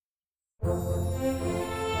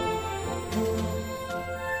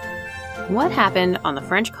What happened on the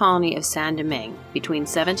French colony of Saint-Domingue between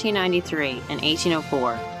 1793 and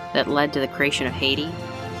 1804 that led to the creation of Haiti?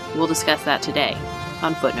 We'll discuss that today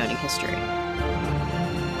on Footnoting History.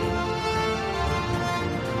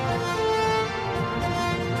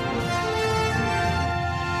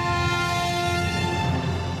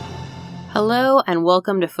 Hello and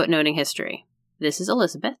welcome to Footnoting History. This is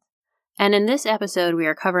Elizabeth, and in this episode we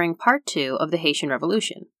are covering part 2 of the Haitian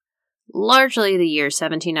Revolution. Largely the years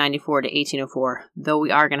 1794 to 1804, though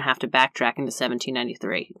we are going to have to backtrack into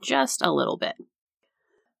 1793 just a little bit.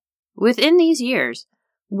 Within these years,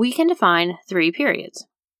 we can define 3 periods.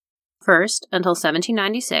 First, until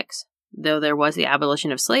 1796, though there was the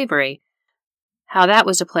abolition of slavery, how that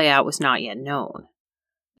was to play out was not yet known.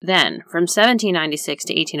 Then, from 1796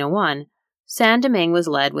 to 1801, Saint-Domingue was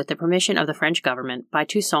led with the permission of the French government by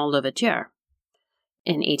Toussaint Louverture.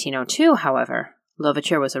 In 1802, however,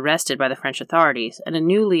 Louverture was arrested by the French authorities, and a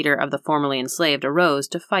new leader of the formerly enslaved arose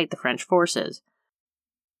to fight the French forces.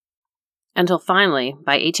 Until finally,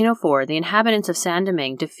 by 1804, the inhabitants of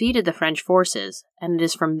Saint-Domingue defeated the French forces, and it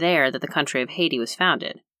is from there that the country of Haiti was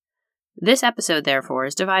founded. This episode, therefore,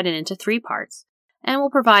 is divided into 3 parts, and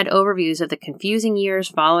will provide overviews of the confusing years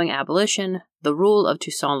following abolition, the rule of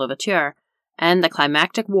Toussaint Louverture, and the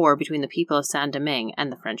climactic war between the people of Saint-Domingue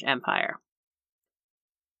and the French Empire.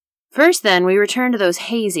 First, then, we return to those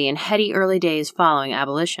hazy and heady early days following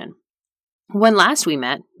abolition. When last we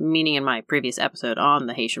met, meaning in my previous episode on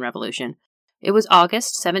the Haitian Revolution, it was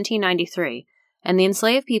August 1793, and the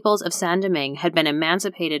enslaved peoples of Saint-Domingue had been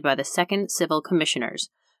emancipated by the Second Civil Commissioners,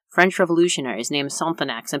 French revolutionaries named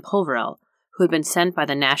Sonthonax and Poverel, who had been sent by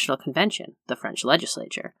the National Convention, the French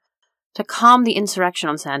legislature, to calm the insurrection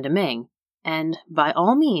on Saint-Domingue and, by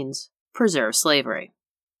all means, preserve slavery.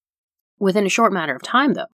 Within a short matter of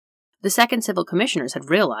time, though, the Second Civil Commissioners had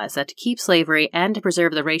realized that to keep slavery and to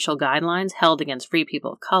preserve the racial guidelines held against free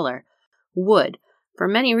people of color would, for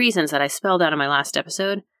many reasons that I spelled out in my last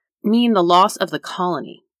episode, mean the loss of the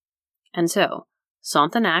colony. And so,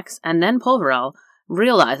 Sonthonax and then Poverel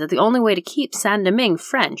realized that the only way to keep Saint-Domingue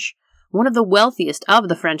French, one of the wealthiest of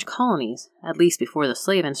the French colonies, at least before the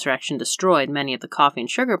slave insurrection destroyed many of the coffee and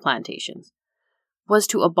sugar plantations, was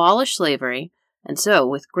to abolish slavery, and so,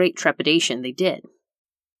 with great trepidation, they did.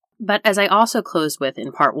 But as I also closed with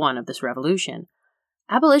in part 1 of this revolution,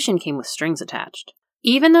 abolition came with strings attached.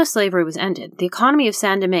 Even though slavery was ended, the economy of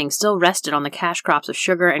Saint-Domingue still rested on the cash crops of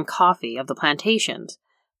sugar and coffee of the plantations,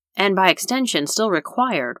 and by extension still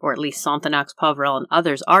required, or at least Sonthonax, Poverel, and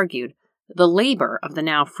others argued, the labor of the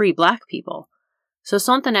now free black people. So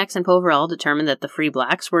Sonthonax and Poverel determined that the free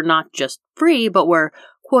blacks were not just free, but were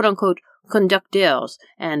quote-unquote conducteurs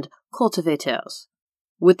and cultivateurs.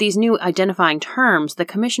 With these new identifying terms, the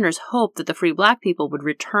commissioners hoped that the free black people would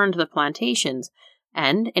return to the plantations,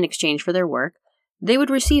 and, in exchange for their work, they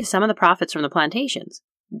would receive some of the profits from the plantations.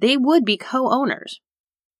 They would be co-owners.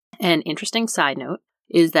 An interesting side note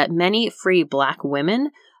is that many free black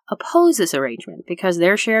women opposed this arrangement because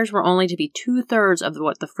their shares were only to be 2/3 of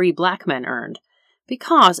what the free black men earned,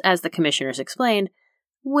 because, as the commissioners explained,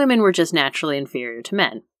 women were just naturally inferior to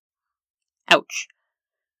men. Ouch.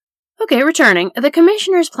 Okay, returning. The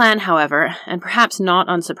commissioners' plan, however, and perhaps not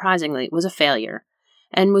unsurprisingly, was a failure,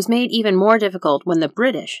 and was made even more difficult when the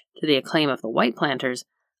British, to the acclaim of the white planters,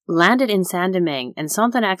 landed in Saint-Domingue and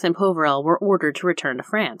Sonthonax and Poverel were ordered to return to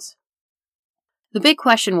France. The big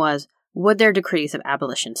question was, would their decrees of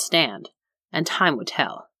abolition stand? And time would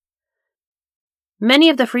tell. Many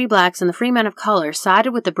of the free blacks and the free men of color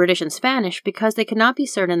sided with the British and Spanish because they could not be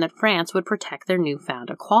certain that France would protect their newfound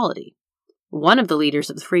equality. One of the leaders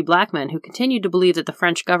of the free black men who continued to believe that the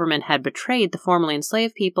French government had betrayed the formerly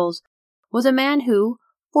enslaved peoples was a man who,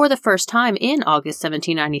 for the first time in August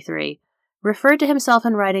 1793, referred to himself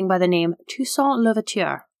in writing by the name Toussaint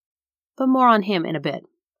Louverture. But more on him in a bit.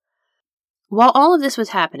 While all of this was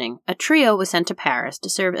happening, a trio was sent to Paris to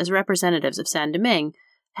serve as representatives of Saint-Domingue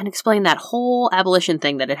and explain that whole abolition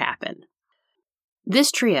thing that had happened.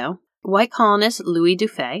 This trio, white colonist Louis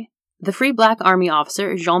Dufay, the free black army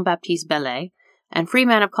officer Jean-Baptiste Bellet, and free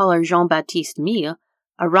man of color Jean-Baptiste Mille,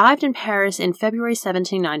 arrived in Paris in February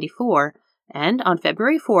 1794, and on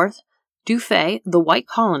February 4th, Dufay, the white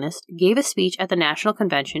colonist, gave a speech at the National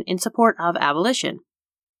Convention in support of abolition.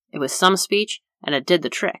 It was some speech, and it did the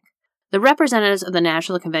trick. The representatives of the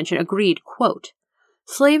National Convention agreed, quote,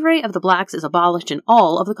 "Slavery of the blacks is abolished in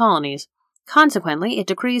all of the colonies. Consequently, it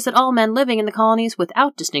decrees that all men living in the colonies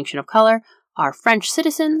without distinction of color are French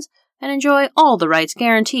citizens and enjoy all the rights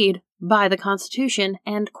guaranteed by the Constitution,"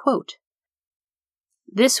 end quote.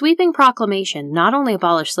 This sweeping proclamation not only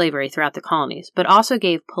abolished slavery throughout the colonies, but also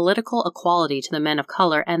gave political equality to the men of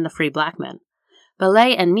color and the free black men.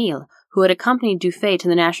 Ballet and Mille, who had accompanied Dufay to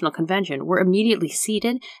the National Convention, were immediately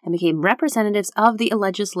seated and became representatives of the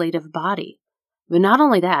legislative body. But not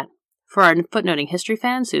only that, for our footnoting history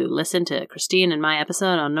fans who listened to Christine and my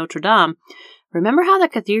episode on Notre Dame, remember how the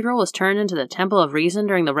cathedral was turned into the Temple of Reason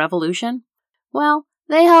during the Revolution? Well,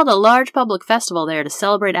 they held a large public festival there to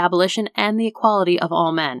celebrate abolition and the equality of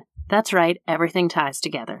all men. That's right, everything ties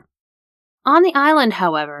together. On the island,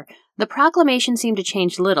 however, the proclamation seemed to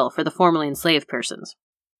change little for the formerly enslaved persons,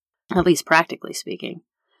 at least practically speaking.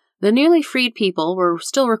 The newly freed people were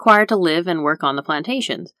still required to live and work on the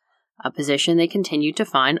plantations, a position they continued to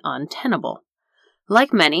find untenable.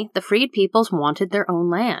 Like many, the freed peoples wanted their own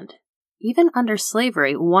land. Even under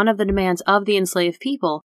slavery, one of the demands of the enslaved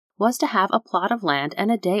people was to have a plot of land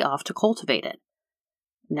and a day off to cultivate it.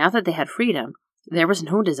 Now that they had freedom, there was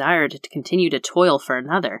no desire to continue to toil for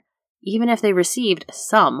another, even if they received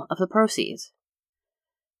some of the proceeds.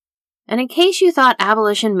 And in case you thought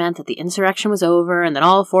abolition meant that the insurrection was over and that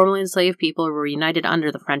all formerly enslaved people were united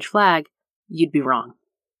under the French flag, you'd be wrong.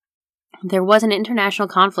 There was an international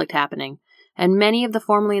conflict happening, and many of the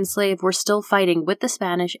formerly enslaved were still fighting with the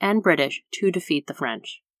Spanish and British to defeat the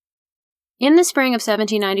French. In the spring of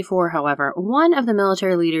 1794, however, one of the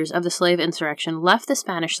military leaders of the slave insurrection left the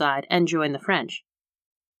Spanish side and joined the French.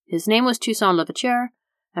 His name was Toussaint Louverture,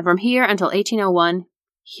 and from here until 1801,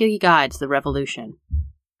 he guides the revolution.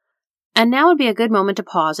 And now would be a good moment to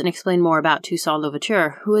pause and explain more about Toussaint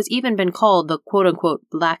Louverture, who has even been called the quote-unquote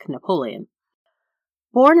Black Napoleon.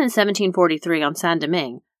 Born in 1743 on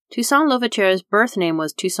Saint-Domingue, Toussaint Louverture's birth name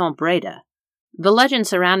was Toussaint Breda. The legend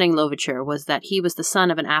surrounding Louverture was that he was the son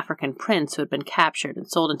of an African prince who had been captured and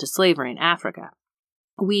sold into slavery in Africa.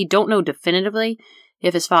 We don't know definitively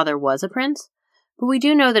if his father was a prince, but we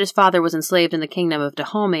do know that his father was enslaved in the kingdom of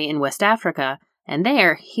Dahomey in West Africa, and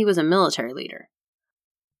there he was a military leader.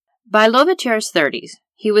 By Louverture's 30s,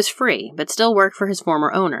 he was free, but still worked for his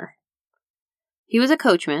former owner. He was a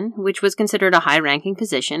coachman, which was considered a high-ranking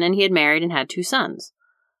position, and he had married and had 2 sons.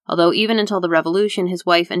 Although even until the Revolution, his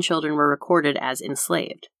wife and children were recorded as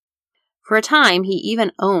enslaved. For a time, he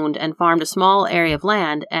even owned and farmed a small area of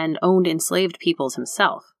land and owned enslaved peoples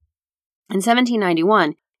himself. In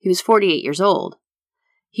 1791, he was 48 years old.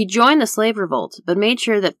 He joined the slave revolt, but made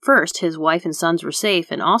sure that first his wife and sons were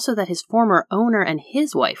safe, and also that his former owner and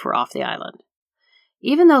his wife were off the island.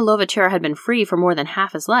 Even though Louverture had been free for more than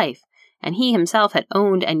half his life, and he himself had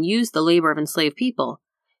owned and used the labor of enslaved people,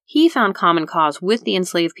 he found common cause with the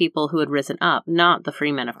enslaved people who had risen up, not the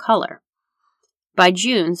free men of color. By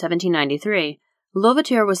June 1793,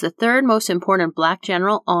 Louverture was the 3rd most important black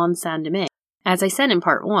general on Saint-Domingue. As I said in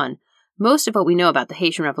Part 1, most of what we know about the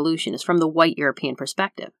Haitian Revolution is from the white European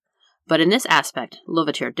perspective, but in this aspect,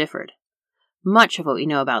 Louverture differed. Much of what we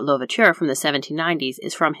know about Louverture from the 1790s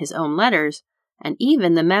is from his own letters, and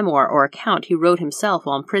even the memoir or account he wrote himself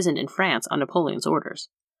while imprisoned in France on Napoleon's orders.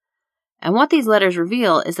 And what these letters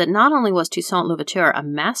reveal is that not only was Toussaint Louverture a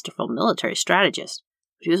masterful military strategist,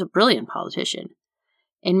 but he was a brilliant politician.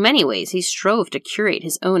 In many ways, he strove to curate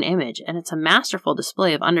his own image, and it's a masterful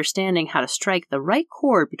display of understanding how to strike the right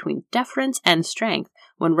chord between deference and strength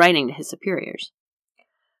when writing to his superiors.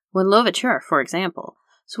 When Louverture, for example,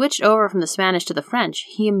 switched over from the Spanish to the French,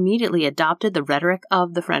 he immediately adopted the rhetoric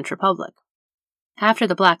of the French Republic. After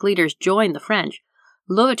the black leaders joined the French,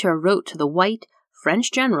 Louverture wrote to the white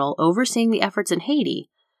French general overseeing the efforts in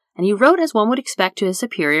Haiti, and he wrote as one would expect to his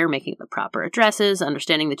superior, making the proper addresses,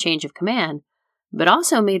 understanding the change of command, but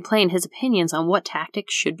also made plain his opinions on what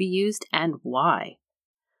tactics should be used and why.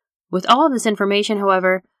 With all of this information,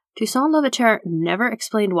 however, Toussaint Louverture never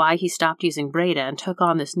explained why he stopped using Breda and took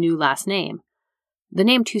on this new last name. The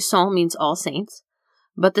name Toussaint means all saints,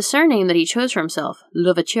 but the surname that he chose for himself,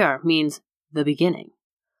 Louverture, means the beginning.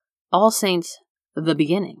 All Saints, the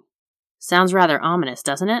beginning. Sounds rather ominous,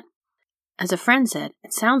 doesn't it? As a friend said,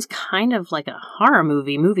 it sounds kind of like a horror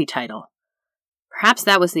movie title. Perhaps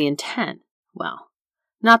that was the intent. Well,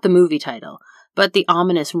 not the movie title, but the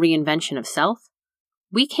ominous reinvention of self.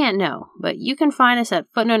 We can't know, but you can find us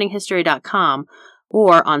at footnotinghistory.com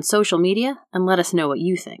or on social media and let us know what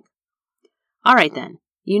you think. Alright then,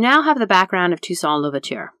 you now have the background of Toussaint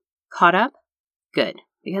Louverture. Caught up? Good,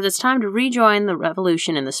 because it's time to rejoin the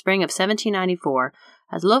revolution in the spring of 1794,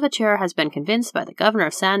 as Louverture has been convinced by the governor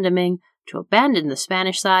of Saint-Domingue to abandon the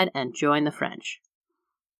Spanish side and join the French.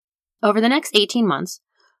 Over the next 18 months,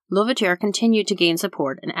 Louverture continued to gain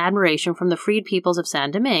support and admiration from the freed peoples of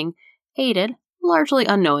Saint-Domingue, aided, largely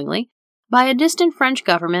unknowingly, by a distant French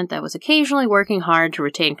government that was occasionally working hard to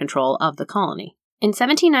retain control of the colony. In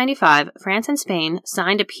 1795, France and Spain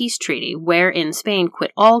signed a peace treaty wherein Spain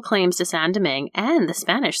quit all claims to Saint-Domingue and the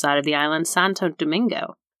Spanish side of the island Santo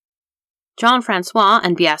Domingo. Jean-Francois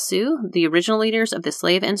and Biassou, the original leaders of the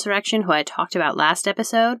slave insurrection who I talked about last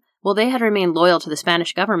episode, well, they had remained loyal to the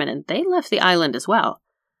Spanish government and they left the island as well.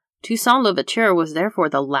 Toussaint Louverture was therefore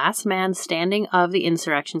the last man standing of the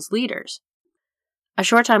insurrection's leaders. A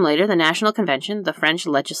short time later, the National Convention, the French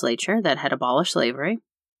legislature that had abolished slavery,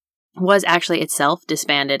 was actually itself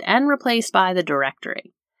disbanded and replaced by the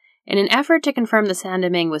Directory. In an effort to confirm that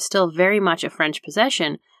Saint-Domingue was still very much a French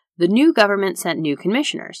possession, the new government sent new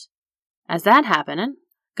commissioners. As that happened,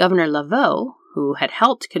 Governor Laveaux, who had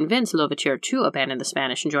helped convince Louverture to abandon the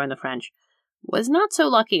Spanish and join the French, was not so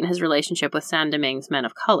lucky in his relationship with Saint-Domingue's men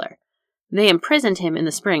of color. They imprisoned him in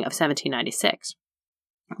the spring of 1796.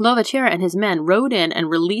 Louverture and his men rode in and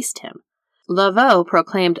released him. Laveaux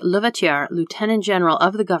proclaimed Louverture Lieutenant General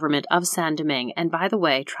of the government of Saint-Domingue, and by the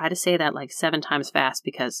way, try to say that like 7 times fast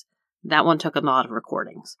because that one took a lot of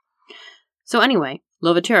recordings. So anyway,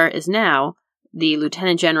 Louverture is now the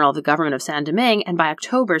Lieutenant General of the government of Saint-Domingue, and by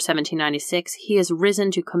October 1796, he has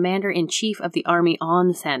risen to Commander-in-Chief of the army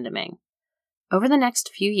on Saint-Domingue. Over the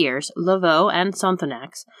next few years, Laveaux and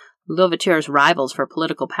Sonthonax, Louverture's rivals for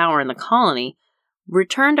political power in the colony,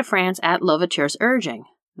 returned to France at Louverture's urging.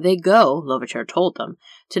 They go, Louverture told them,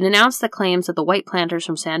 to denounce the claims that the white planters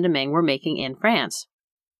from Saint-Domingue were making in France.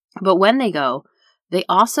 But when they go, they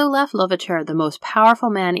also left Louverture the most powerful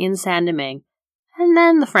man in Saint-Domingue, and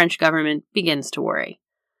then the French government begins to worry.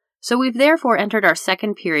 So we've therefore entered our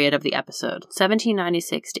second period of the episode,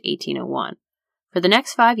 1796 to 1801. For the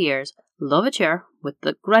next 5 years, Louverture, with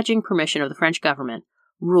the grudging permission of the French government,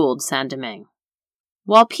 ruled Saint-Domingue.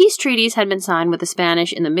 While peace treaties had been signed with the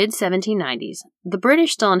Spanish in the mid-1790s, the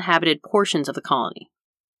British still inhabited portions of the colony.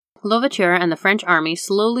 Louverture and the French army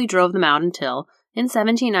slowly drove them out until, in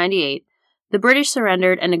 1798, the British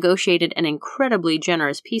surrendered and negotiated an incredibly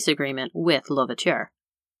generous peace agreement with Louverture.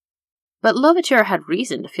 But Louverture had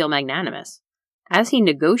reason to feel magnanimous. As he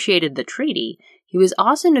negotiated the treaty, he was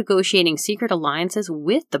also negotiating secret alliances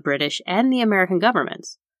with the British and the American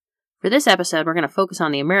governments. For this episode, we're going to focus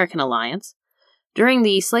on the American alliance. During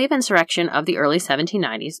the slave insurrection of the early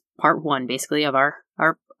 1790s, part 1 basically of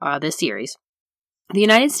this series, the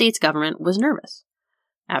United States government was nervous.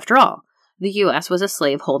 After all, the U.S. was a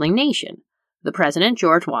slave-holding nation. The President,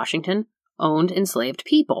 George Washington, owned enslaved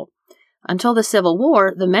people. Until the Civil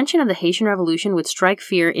War, the mention of the Haitian Revolution would strike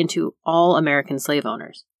fear into all American slave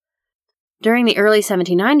owners. During the early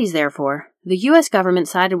 1790s, therefore, the U.S. government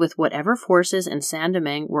sided with whatever forces in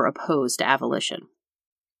Saint-Domingue were opposed to abolition.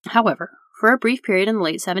 However, for a brief period in the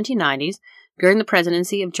late 1790s, during the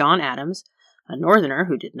presidency of John Adams, a Northerner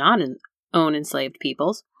who did not own enslaved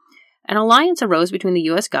peoples, an alliance arose between the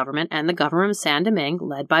U.S. government and the government of Saint-Domingue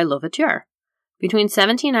led by Louverture. Between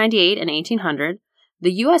 1798 and 1800,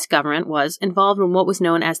 the U.S. government was involved in what was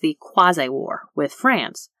known as the Quasi-War with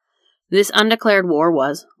France. This undeclared war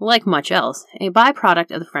was, like much else, a byproduct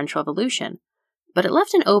of the French Revolution, but it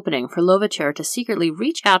left an opening for Louverture to secretly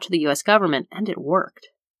reach out to the U.S. government, and it worked.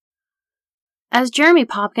 As Jeremy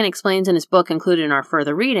Popkin explains in his book included in our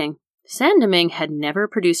further reading, Saint-Domingue had never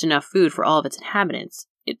produced enough food for all of its inhabitants.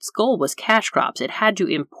 Its goal was cash crops. It had to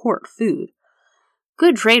import food.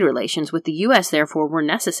 Good trade relations with the U.S., therefore, were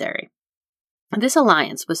necessary. This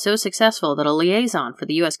alliance was so successful that a liaison for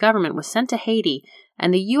the U.S. government was sent to Haiti,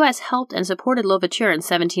 and the U.S. helped and supported Louverture in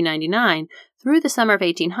 1799 through the summer of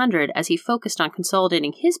 1800 as he focused on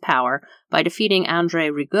consolidating his power by defeating André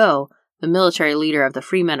Rigaud, the military leader of the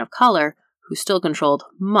Free Men of Color, who still controlled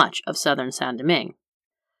much of southern Saint-Domingue.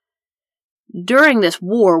 During this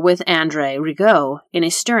war with André Rigaud, in a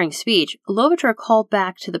stirring speech, Louverture called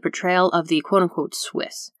back to the portrayal of the quote-unquote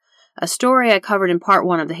Swiss, a story I covered in part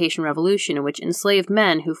 1 of the Haitian Revolution, in which enslaved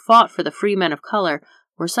men who fought for the free men of color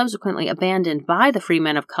were subsequently abandoned by the free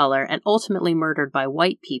men of color and ultimately murdered by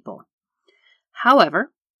white people.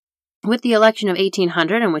 However, with the election of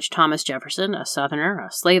 1800, in which Thomas Jefferson, a Southerner,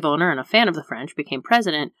 a slave owner, and a fan of the French, became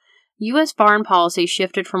president, U.S. foreign policy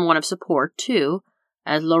shifted from one of support to,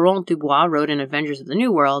 as Laurent Dubois wrote in Avengers of the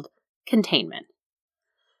New World, containment.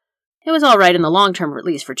 It was all right in the long term, at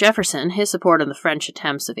least for Jefferson. His support of the French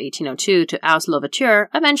attempts of 1802 to oust Louverture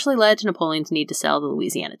eventually led to Napoleon's need to sell the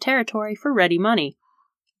Louisiana Territory for ready money.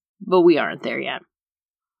 But we aren't there yet.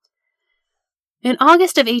 In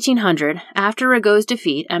August of 1800, after Rigaud's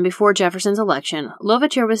defeat and before Jefferson's election,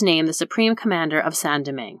 Louverture was named the supreme commander of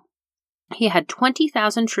Saint-Domingue. He had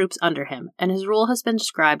 20,000 troops under him, and his rule has been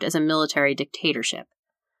described as a military dictatorship.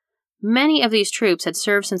 Many of these troops had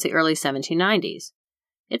served since the early 1790s.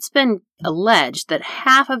 It's been alleged that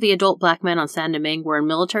half of the adult black men on Saint-Domingue were in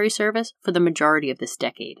military service for the majority of this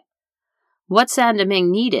decade. What Saint-Domingue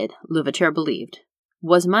needed, Louverture believed,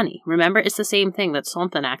 was money. Remember, it's the same thing that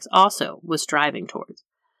Sonthonax also was striving towards.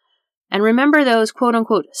 And remember those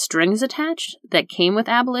quote-unquote strings attached that came with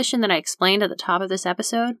abolition that I explained at the top of this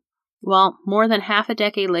episode? Well, more than half a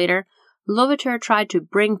decade later, Louverture tried to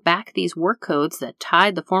bring back these work codes that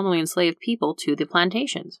tied the formerly enslaved people to the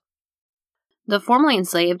plantations. The formerly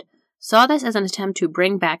enslaved saw this as an attempt to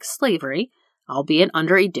bring back slavery, albeit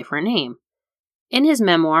under a different name. In his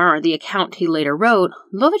memoir, or the account he later wrote,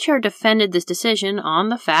 Louverture defended this decision on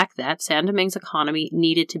the fact that Saint-Domingue's economy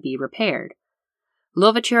needed to be repaired.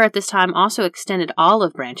 Louverture at this time also extended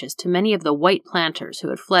olive branches to many of the white planters who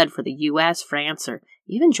had fled for the U.S., France, or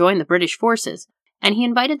even joined the British forces, and he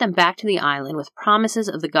invited them back to the island with promises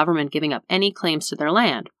of the government giving up any claims to their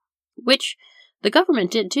land, which the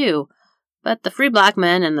government did too, but the free black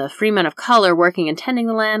men and the free men of color working and tending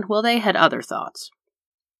the land, well, they had other thoughts.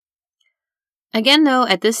 Again, though,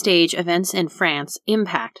 at this stage, events in France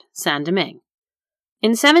impact Saint-Domingue.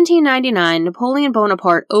 In 1799, Napoleon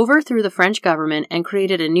Bonaparte overthrew the French government and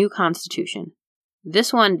created a new constitution.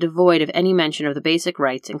 This one devoid of any mention of the basic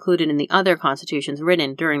rights included in the other constitutions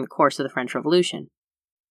written during the course of the French Revolution.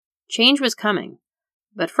 Change was coming,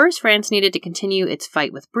 but first France needed to continue its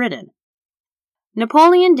fight with Britain.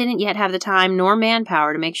 Napoleon didn't yet have the time nor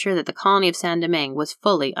manpower to make sure that the colony of Saint-Domingue was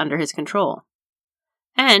fully under his control.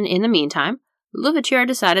 And, in the meantime, Louverture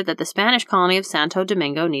decided that the Spanish colony of Santo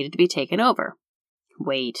Domingo needed to be taken over.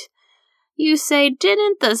 Wait, you say,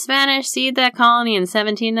 didn't the Spanish cede that colony in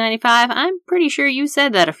 1795? I'm pretty sure you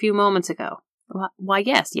said that a few moments ago. Why,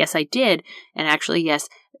 yes, I did, and actually, yes,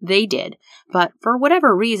 they did. But for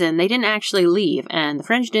whatever reason, they didn't actually leave, and the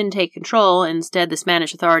French didn't take control. Instead, the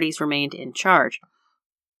Spanish authorities remained in charge.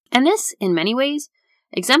 And this, in many ways,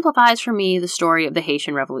 exemplifies for me the story of the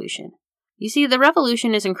Haitian Revolution. You see, the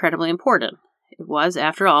revolution is incredibly important. It was,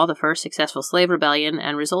 after all, the first successful slave rebellion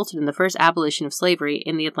and resulted in the first abolition of slavery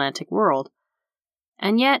in the Atlantic world.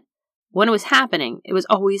 And yet, when it was happening, it was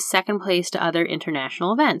always second place to other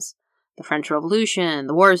international events. The French Revolution,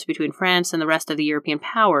 the wars between France and the rest of the European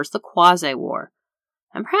powers, the Quasi-War.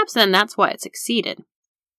 And perhaps then that's why it succeeded.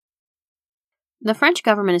 The French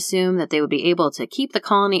government assumed that they would be able to keep the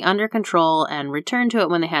colony under control and return to it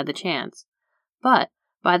when they had the chance. But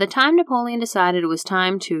by the time Napoleon decided it was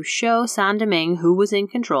time to show Saint-Domingue who was in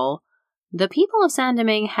control, the people of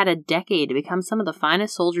Saint-Domingue had a decade to become some of the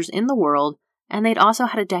finest soldiers in the world, and they'd also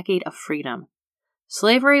had a decade of freedom.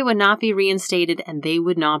 Slavery would not be reinstated, and they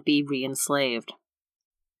would not be re-enslaved.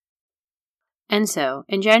 And so,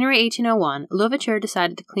 in January 1801, Louverture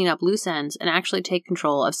decided to clean up loose ends and actually take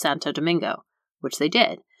control of Santo Domingo, which they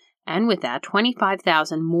did. And with that,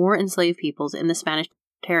 25,000 more enslaved peoples in the Spanish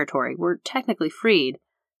territory were technically freed.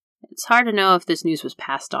 It's hard to know if this news was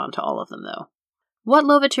passed on to all of them, though. What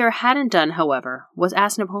Louverture hadn't done, however, was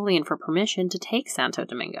ask Napoleon for permission to take Santo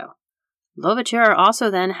Domingo. Louverture also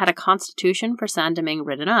then had a constitution for Saint-Domingue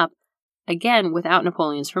written up, again without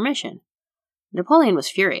Napoleon's permission. Napoleon was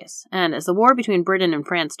furious, and as the war between Britain and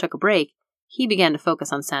France took a break, he began to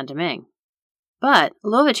focus on Saint-Domingue. But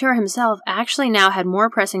Louverture himself actually now had more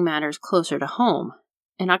pressing matters closer to home.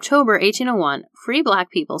 In October 1801, free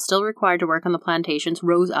black people still required to work on the plantations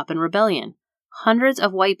rose up in rebellion. Hundreds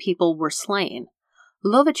of white people were slain.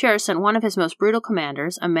 Louverture sent one of his most brutal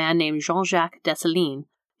commanders, a man named Jean-Jacques Dessalines,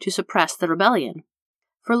 to suppress the rebellion.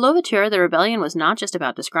 For Louverture, the rebellion was not just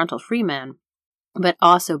about disgruntled freemen, but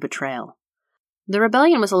also betrayal. The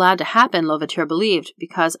rebellion was allowed to happen, Louverture believed,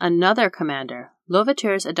 because another commander,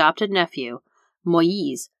 Louverture's adopted nephew,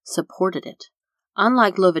 Moïse, supported it.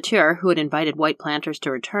 Unlike Louverture, who had invited white planters to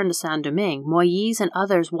return to Saint-Domingue, Moïse and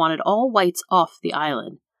others wanted all whites off the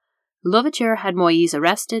island. Louverture had Moïse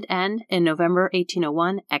arrested and, in November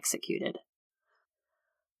 1801, executed.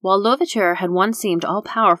 While Louverture had once seemed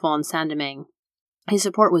all-powerful in Saint-Domingue, his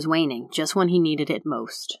support was waning just when he needed it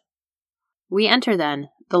most. We enter, then,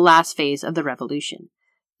 the last phase of the Revolution,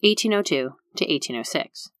 1802 to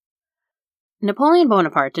 1806. Napoleon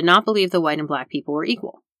Bonaparte did not believe the white and black people were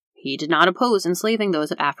equal. He did not oppose enslaving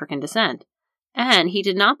those of African descent, and he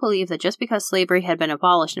did not believe that just because slavery had been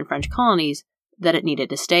abolished in French colonies, that it needed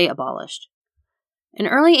to stay abolished. In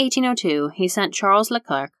early 1802, he sent Charles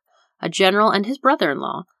Leclerc, a general and his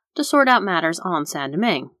brother-in-law, to sort out matters on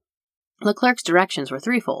Saint-Domingue. Leclerc's directions were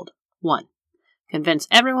threefold. 1. Convince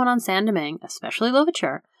everyone on Saint-Domingue, especially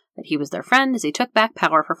Louverture, that he was their friend as he took back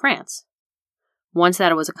power for France. Once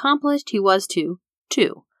that was accomplished, he was to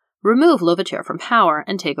 2. Remove Louverture from power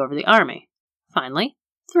and take over the army. Finally,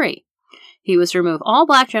 3. He was to remove all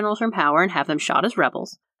black generals from power and have them shot as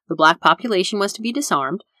rebels. The black population was to be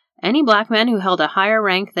disarmed. Any black men who held a higher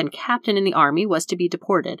rank than captain in the army was to be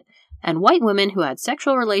deported, and white women who had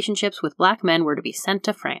sexual relationships with black men were to be sent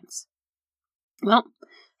to France. Well,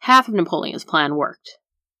 half of Napoleon's plan worked.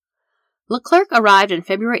 Leclerc arrived in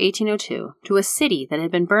February 1802 to a city that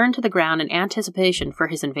had been burned to the ground in anticipation for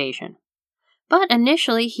his invasion. But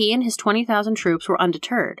initially, he and his 20,000 troops were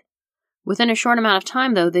undeterred. Within a short amount of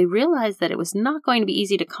time, though, they realized that it was not going to be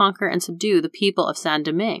easy to conquer and subdue the people of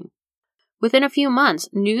Saint-Domingue. Within a few months,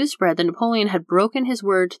 news spread that Napoleon had broken his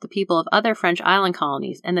word to the people of other French island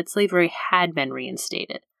colonies and that slavery had been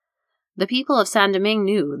reinstated. The people of Saint-Domingue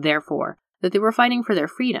knew, therefore, that they were fighting for their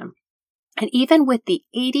freedom. And even with the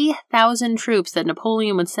 80,000 troops that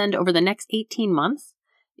Napoleon would send over the next 18 months,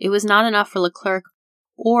 it was not enough for Leclerc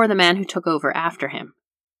or the man who took over after him.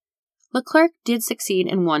 Leclerc did succeed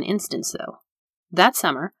in one instance, though. That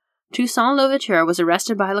summer, Toussaint Louverture was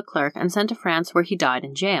arrested by Leclerc and sent to France, where he died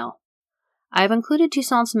in jail. I have included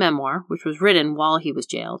Toussaint's memoir, which was written while he was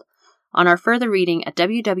jailed, on our further reading at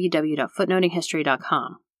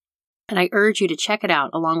www.footnotinghistory.com, and I urge you to check it out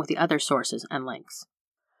along with the other sources and links.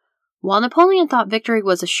 While Napoleon thought victory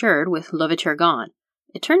was assured with Louverture gone,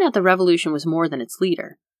 it turned out the revolution was more than its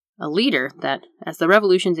leader. A leader that, as the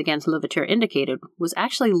revolutions against Louverture indicated, was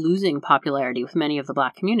actually losing popularity with many of the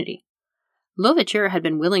black community. Louverture had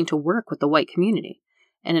been willing to work with the white community,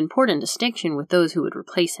 an important distinction with those who would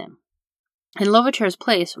replace him. In Louverture's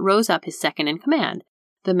place rose up his second-in-command,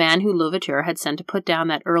 the man who Louverture had sent to put down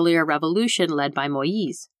that earlier revolution led by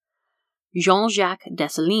Moïse, Jean-Jacques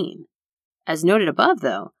Dessalines. As noted above,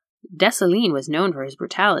 though, Dessalines was known for his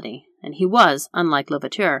brutality, and he was, unlike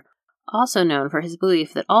Louverture, also known for his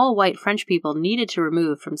belief that all white French people needed to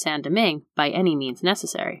remove from Saint-Domingue by any means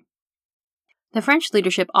necessary. The French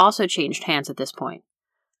leadership also changed hands at this point.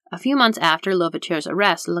 A few months after Louverture's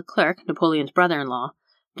arrest, Leclerc, Napoleon's brother-in-law,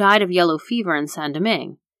 died of yellow fever in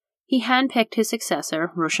Saint-Domingue. He handpicked his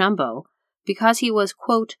successor, Rochambeau, because he was,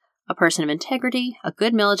 quote, a person of integrity, a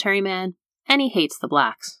good military man, and he hates the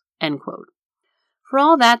blacks, end quote. For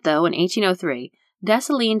all that, though, in 1803,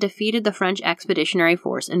 Dessalines defeated the French expeditionary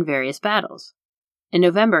force in various battles. In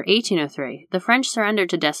November 1803, the French surrendered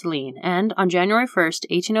to Dessalines, and on January 1,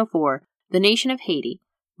 1804, the nation of Haiti,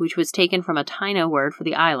 which was taken from a Taino word for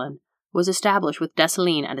the island, was established with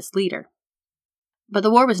Dessalines as its leader. But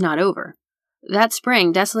the war was not over. That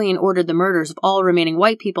spring, Dessalines ordered the murders of all remaining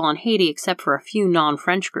white people on Haiti except for a few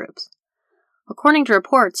non-French groups. According to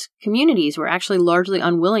reports, communities were actually largely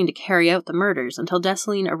unwilling to carry out the murders until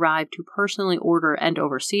Dessalines arrived to personally order and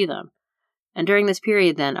oversee them. And during this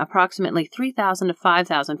period, then, approximately 3,000 to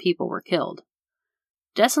 5,000 people were killed.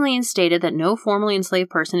 Dessalines stated that no formerly enslaved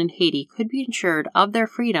person in Haiti could be ensured of their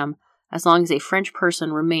freedom as long as a French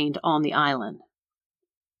person remained on the island.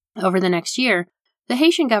 Over the next year, the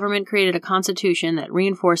Haitian government created a constitution that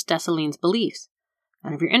reinforced Dessalines' beliefs.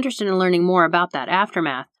 And if you're interested in learning more about that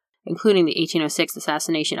aftermath, including the 1806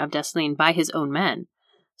 assassination of Dessalines by his own men,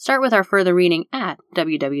 start with our further reading at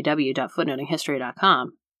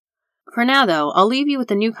www.footnotinghistory.com. For now, though, I'll leave you with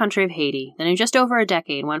the new country of Haiti that in just over a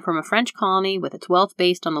decade went from a French colony with its wealth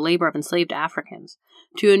based on the labor of enslaved Africans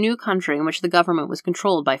to a new country in which the government was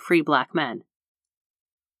controlled by free black men.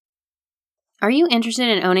 Are you interested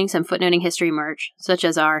in owning some Footnoting History merch, such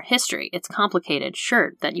as our History, It's Complicated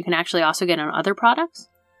shirt that you can actually also get on other products?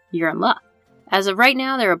 You're in luck. As of right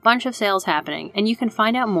now, there are a bunch of sales happening, and you can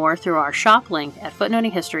find out more through our shop link at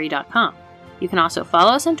footnotinghistory.com. You can also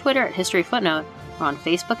follow us on Twitter at History Footnote, or on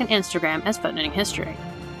Facebook and Instagram as Footnoting History.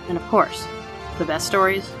 And of course, the best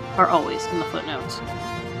stories are always in the footnotes.